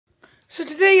So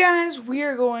today, guys, we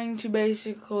are going to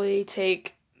basically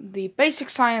take the basic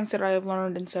science that I have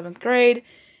learned in 7th grade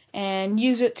and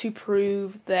use it to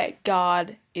prove that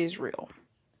God is real.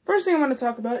 First thing I want to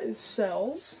talk about is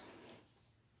cells,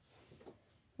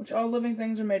 which all living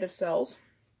things are made of cells.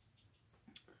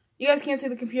 You guys can't see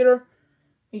the computer.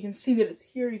 You can see that it's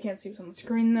here. You can't see what's on the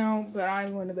screen, though, but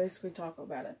I'm going to basically talk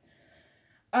about it.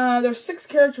 There's 6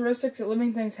 characteristics that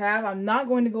living things have. I'm not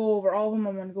going to go over all of them.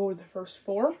 I'm going to go over the first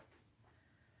 4.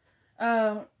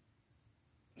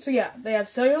 So yeah, they have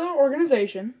cellular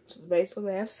organization, so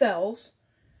basically they have cells.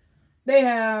 They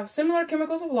have similar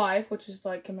chemicals of life, which is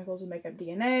like chemicals that make up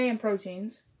DNA and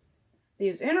proteins. They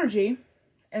use energy,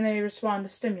 and they respond to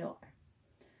stimuli.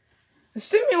 The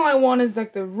stimuli one is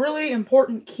like the really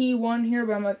important key one here,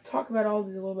 but I'm going to talk about all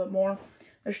these a little bit more.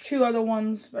 There's 2 other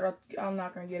ones, but I'm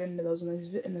not going to get into those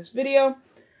in this video.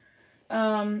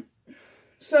 So,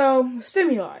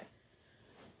 stimuli.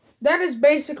 That is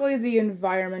basically the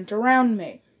environment around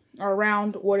me, or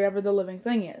around whatever the living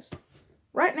thing is.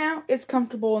 Right now, it's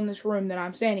comfortable in this room that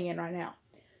I'm standing in right now.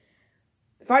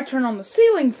 If I turn on the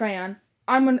ceiling fan,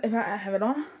 if I have it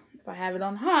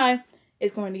on high,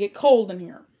 it's going to get cold in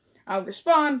here. I'll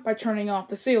respond by turning off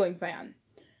the ceiling fan.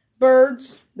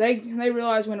 Birds, they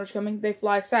realize winter's coming, they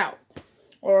fly south.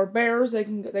 Or bears,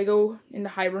 they go into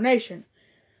hibernation.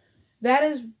 That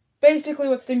is basically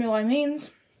what stimuli means.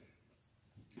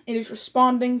 It is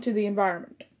responding to the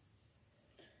environment.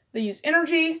 They use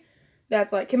energy.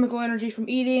 That's like chemical energy from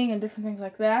eating and different things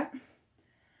like that.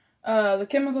 The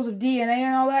chemicals of DNA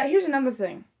and all that. Here's another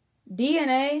thing.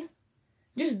 DNA,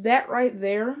 just that right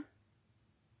there,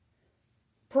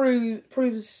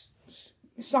 proves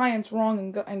science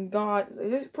wrong and God.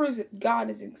 It proves that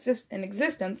God is in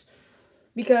existence.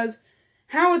 Because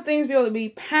how would things be able to be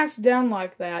passed down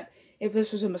like that if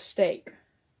this was a mistake?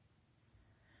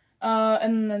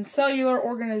 And then cellular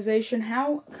organization,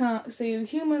 so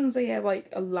humans, they have like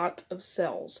a lot of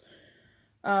cells.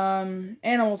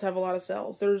 Animals have a lot of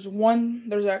cells. There's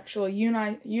actually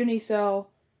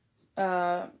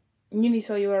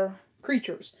unicellular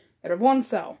creatures that have 1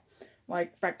 cell,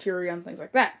 like bacteria and things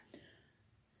like that.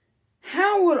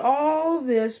 How would all of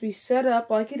this be set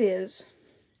up like it is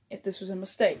if this was a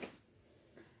mistake?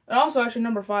 And also, actually,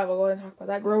 number 5, I'll go ahead and talk about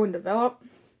that, grow and develop.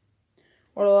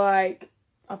 Or like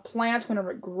a plant, whenever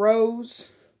it grows,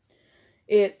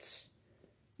 it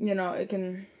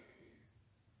can,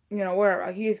 where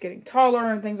like he's getting taller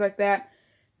and things like that,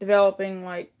 developing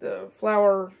like the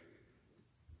flower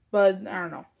bud, I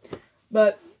don't know.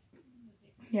 But,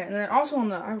 yeah, and then also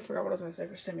I forgot what I was going to say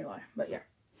for stimuli, but yeah.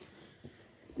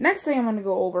 Next thing I'm going to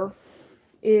go over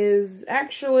is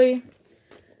actually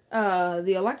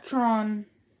the electron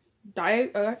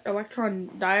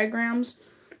diagrams,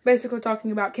 basically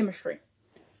talking about chemistry.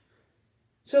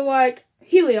 So, like,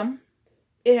 helium,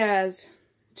 it has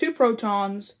 2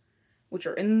 protons, which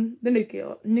are in the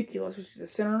nucleus, which is the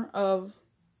center of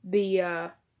the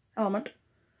element.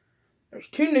 There's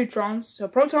 2 neutrons, so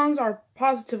protons are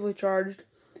positively charged,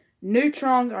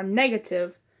 neutrons are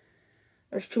negative.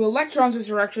 There's 2 electrons,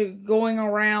 which are actually going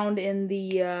around in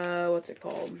the, what's it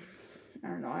called? I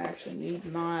don't know, I actually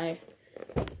need my,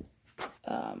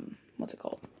 what's it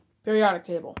called? Periodic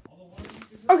table.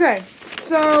 Okay,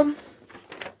 so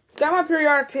got my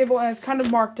periodic table, and it's kind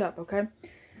of marked up, okay?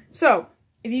 So,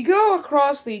 if you go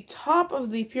across the top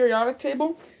of the periodic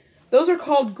table, those are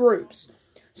called groups.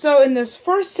 So, in this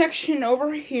first section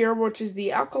over here, which is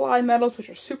the alkali metals, which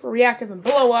are super reactive and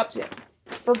blow up to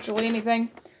virtually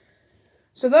anything.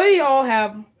 So, they all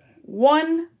have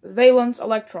 1 valence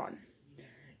electron.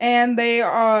 And they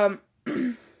are,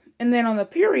 and then on the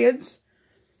periods,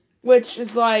 which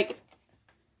is like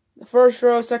the first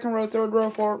row, second row, third row,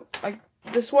 fourth, like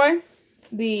this way,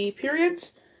 the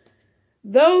periods,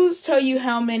 those tell you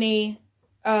how many,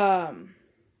 energy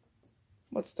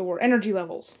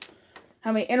levels.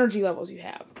 How many energy levels you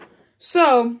have.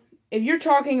 So, if you're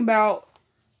talking about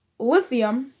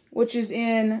lithium, which is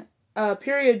in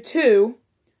period 2,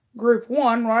 group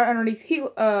 1, right underneath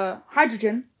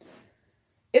hydrogen,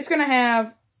 it's going to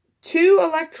have 2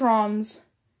 electrons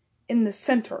in the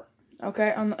center,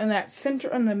 okay, in that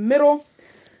center, in the middle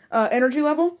energy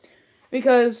level,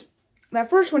 because that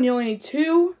first one you only need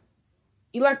 2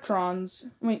 electrons,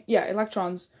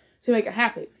 electrons to make it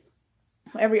happy.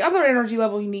 Every other energy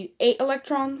level you need 8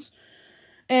 electrons,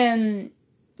 and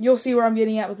you'll see where I'm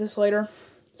getting at with this later.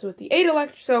 So with the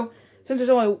 8 since there's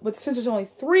only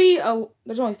 3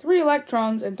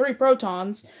 electrons and 3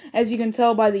 protons, as you can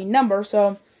tell by the number,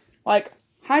 so like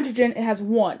hydrogen, it has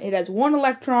 1. It has 1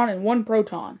 electron and 1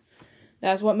 proton.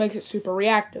 That's what makes it super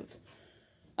reactive.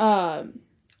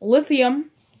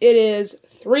 Lithium it is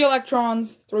 3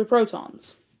 electrons, 3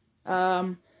 protons.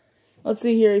 Let's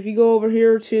see here. If you go over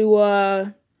here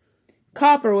to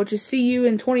copper, which is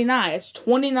Cu-29, it's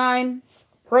 29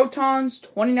 protons,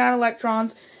 29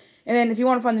 electrons. And then if you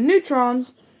want to find the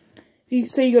neutrons, if you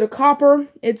say you go to copper,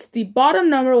 it's the bottom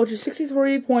number, which is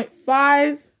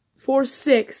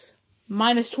 63.546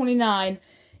 minus 29,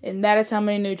 and that is how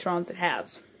many neutrons it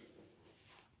has.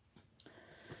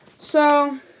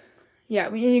 So,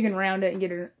 yeah, you can round it and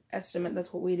get an estimate.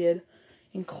 That's what we did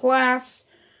in class.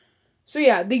 So,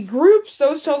 yeah, the groups,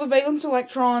 those tell the valence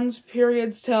electrons.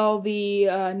 Periods tell the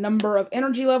number of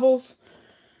energy levels.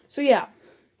 So, yeah,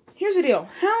 here's the deal.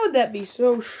 How would that be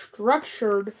so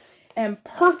structured and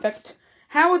perfect?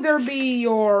 How would there be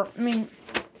your, I mean,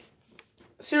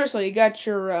 seriously, you got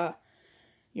you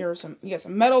got some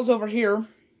metals over here.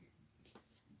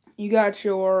 You got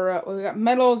your, we got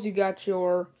metals, you got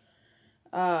your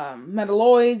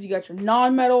metalloids, you got your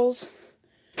non-metals.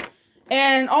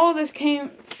 And all of this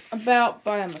came about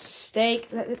by a mistake.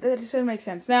 That just doesn't make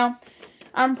sense. Now,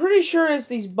 I'm pretty sure it's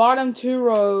these bottom 2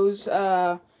 rows,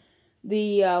 the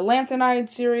lanthanide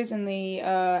series and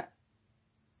the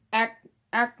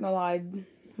actinide,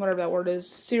 whatever that word is,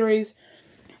 series,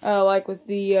 like with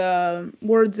the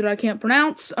words that I can't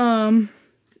pronounce.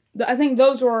 I think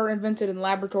those were invented in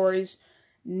laboratories,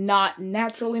 not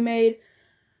naturally made.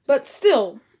 But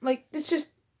still, like, it's just,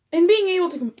 and being able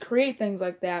to create things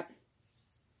like that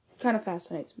kind of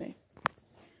fascinates me.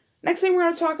 Next thing we're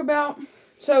going to talk about,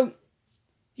 so,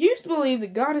 you believe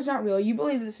that God is not real, you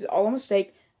believe that this is all a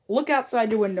mistake, look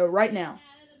outside your window right now.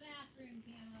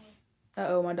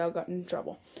 Uh-oh, my dog got in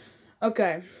trouble.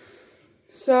 Okay,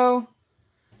 so,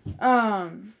 I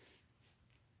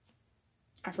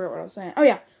forgot what I was saying. Oh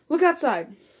yeah, look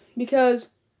outside, because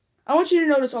I want you to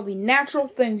notice all the natural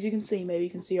things you can see. Maybe you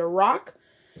can see a rock,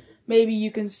 maybe you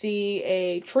can see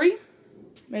a tree,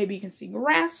 maybe you can see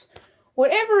grass.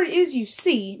 Whatever it is you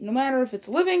see, no matter if it's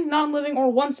living, non-living,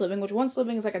 or once living, which once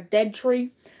living is like a dead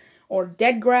tree, or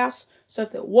dead grass,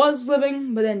 stuff that was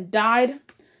living, but then died,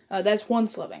 that's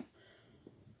once living.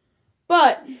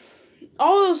 But,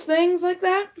 all those things like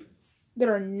that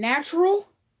are natural.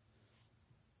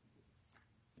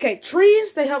 Okay,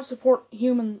 trees, they help support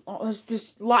human,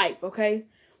 just life, okay?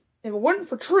 If it weren't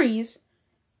for trees,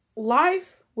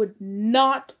 life would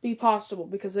not be possible,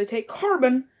 because they take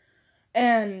carbon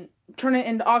and turn it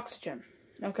into oxygen,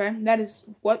 okay? That is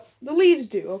what the leaves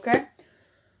do, okay?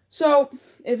 So,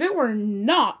 if it were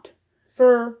not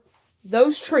for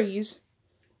those trees,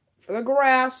 for the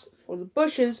grass, for the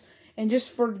bushes, and just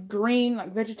for green,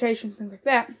 like vegetation, things like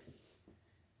that,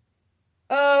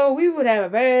 we would have a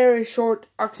very short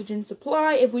oxygen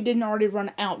supply if we didn't already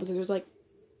run out, because there's like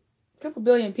a couple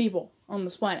billion people on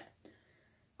this planet,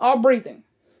 all breathing,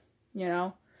 you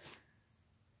know?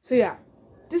 So yeah,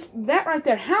 just that right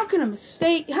there, how can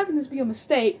this be a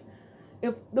mistake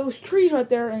if those trees right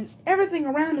there and everything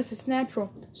around us that's natural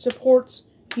supports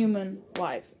human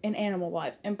life and animal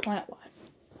life and plant life?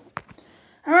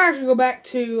 I'm going to actually go back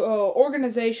to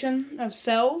organization of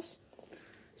cells.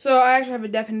 So I actually have a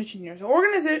definition here. So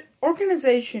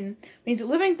organization means that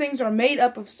living things are made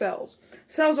up of cells.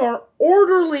 Cells are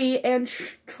orderly and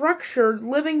structured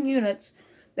living units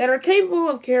that are capable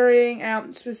of carrying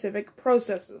out specific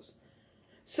processes.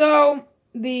 So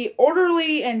the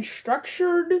orderly and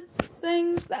structured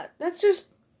things, that's just,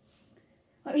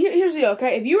 here's the deal,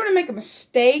 okay? If you were to make a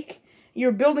mistake,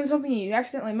 you're building something and you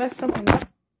accidentally mess something up.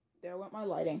 There went my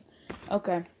lighting.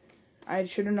 Okay. I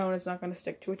should have known it's not going to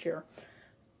stick to a chair.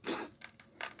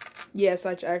 Yes,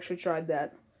 I actually tried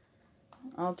that.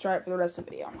 I'll try it for the rest of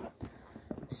the video.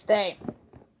 Stay.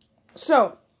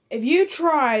 So, if you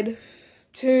tried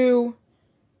to,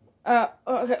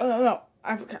 okay, no,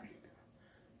 I forgot.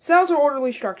 Cells are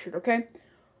orderly structured, okay?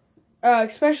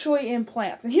 Especially in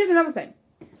plants. And here's another thing.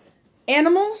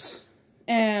 Animals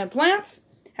and plants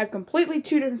have completely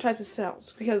 2 different types of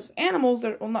cells. Because animals,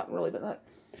 well, not really, but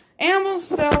animals,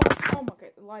 cells, oh, okay,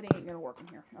 the lighting ain't gonna work in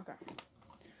here. Okay.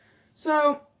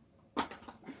 So,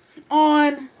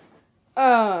 on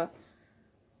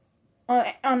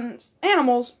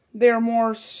animals, they're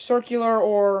more circular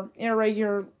or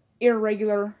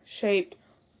irregular shaped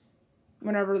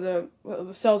whenever the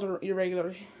cells are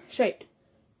irregular shaped.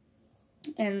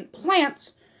 And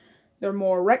plants, they're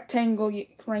more rectangular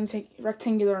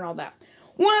and all that.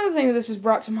 One other thing that this has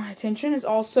brought to my attention is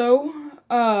also,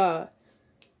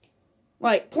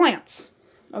 like plants,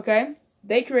 okay?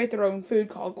 They create their own food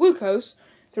called glucose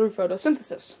through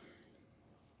photosynthesis.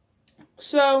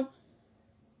 So,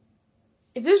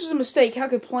 if this was a mistake, how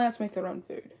could plants make their own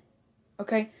food?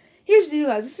 Okay? Here's the deal,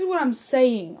 guys. This is what I'm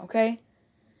saying, okay?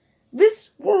 This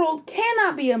world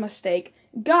cannot be a mistake.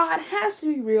 God has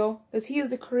to be real because he is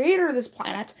the creator of this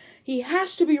planet. He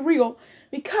has to be real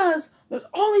because there's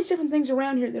all these different things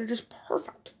around here that are just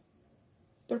perfect.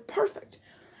 They're perfect.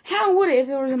 How would it, if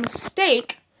there was a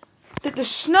mistake, that the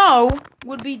snow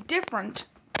would be different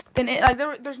than it? Like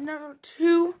there's never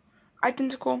two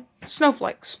identical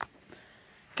snowflakes.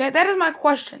 Okay, that is my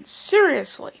question.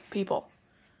 Seriously, people.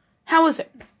 How is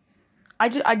it?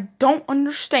 I don't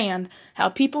understand how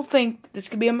people think that this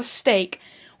could be a mistake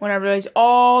whenever there's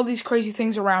all these crazy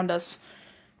things around us.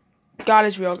 God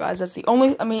is real, guys. That's the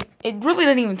only... I mean, it really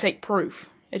doesn't even take proof.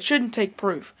 It shouldn't take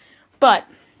proof. But,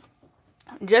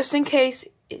 just in case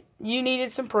you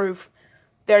needed some proof,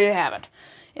 there you have it.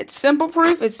 It's simple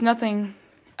proof. It's nothing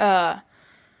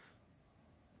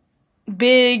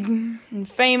big and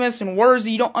famous and words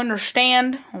that you don't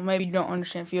understand. Well, maybe you don't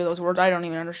understand a few of those words. I don't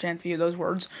even understand a few of those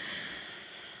words.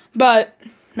 But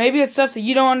maybe it's stuff that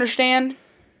you don't understand.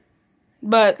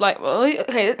 But like, well,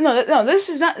 okay, no, this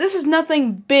is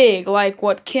nothing big like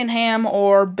what Ken Ham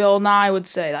or Bill Nye would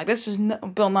say. Like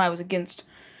Bill Nye was against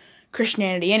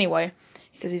Christianity anyway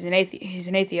because he's an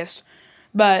atheist.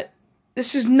 But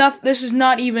this is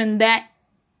not even that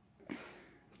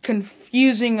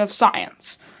confusing of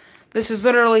science. This is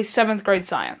literally 7th grade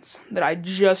science that I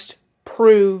just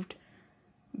proved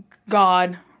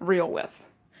God real with.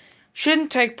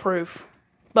 Shouldn't take proof,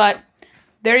 but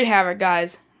there you have it,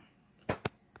 guys.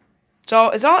 So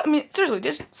it's all, I mean, seriously,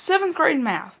 just 7th grade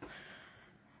math.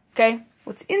 Okay?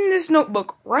 What's in this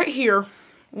notebook right here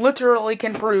literally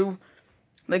can prove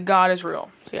that God is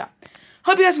real. So yeah.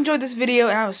 Hope you guys enjoyed this video,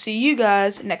 and I will see you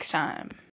guys next time.